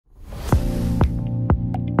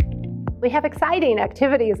We have exciting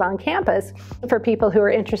activities on campus for people who are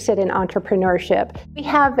interested in entrepreneurship. We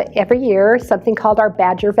have every year something called our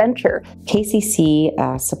Badger Venture.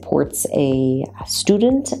 KCC supports a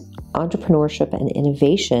student entrepreneurship and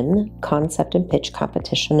innovation concept and pitch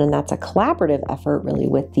competition, and that's a collaborative effort really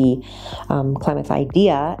with the Klamath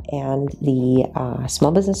Idea and the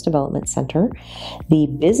Small Business Development Center, the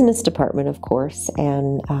business department, of course,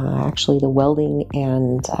 and actually the welding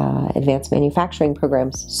and advanced manufacturing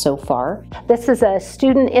programs so far. This is a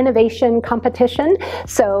student innovation competition,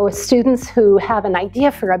 so students who have an idea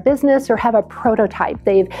for a business or have a prototype,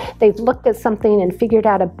 they've looked at something and figured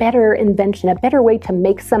out a better invention, a better way to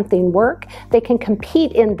make something work, they can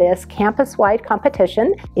compete in this campus-wide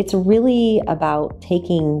competition. It's really about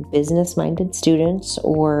taking business-minded students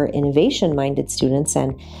or innovation-minded students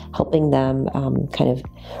and helping them kind of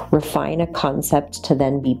refine a concept to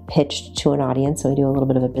then be pitched to an audience. So we do a little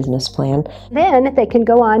bit of a business plan. Then they can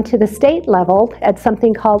go on to the state level at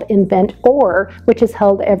something called Invent Or, which is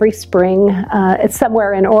held every spring. It's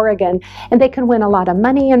somewhere in Oregon, and they can win a lot of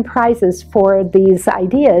money and prizes for these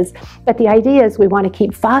ideas. But the idea is we want to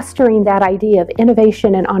keep fostering that idea of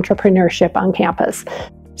innovation and entrepreneurship on campus.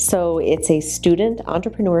 So it's a student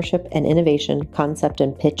entrepreneurship and innovation concept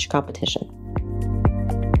and pitch competition.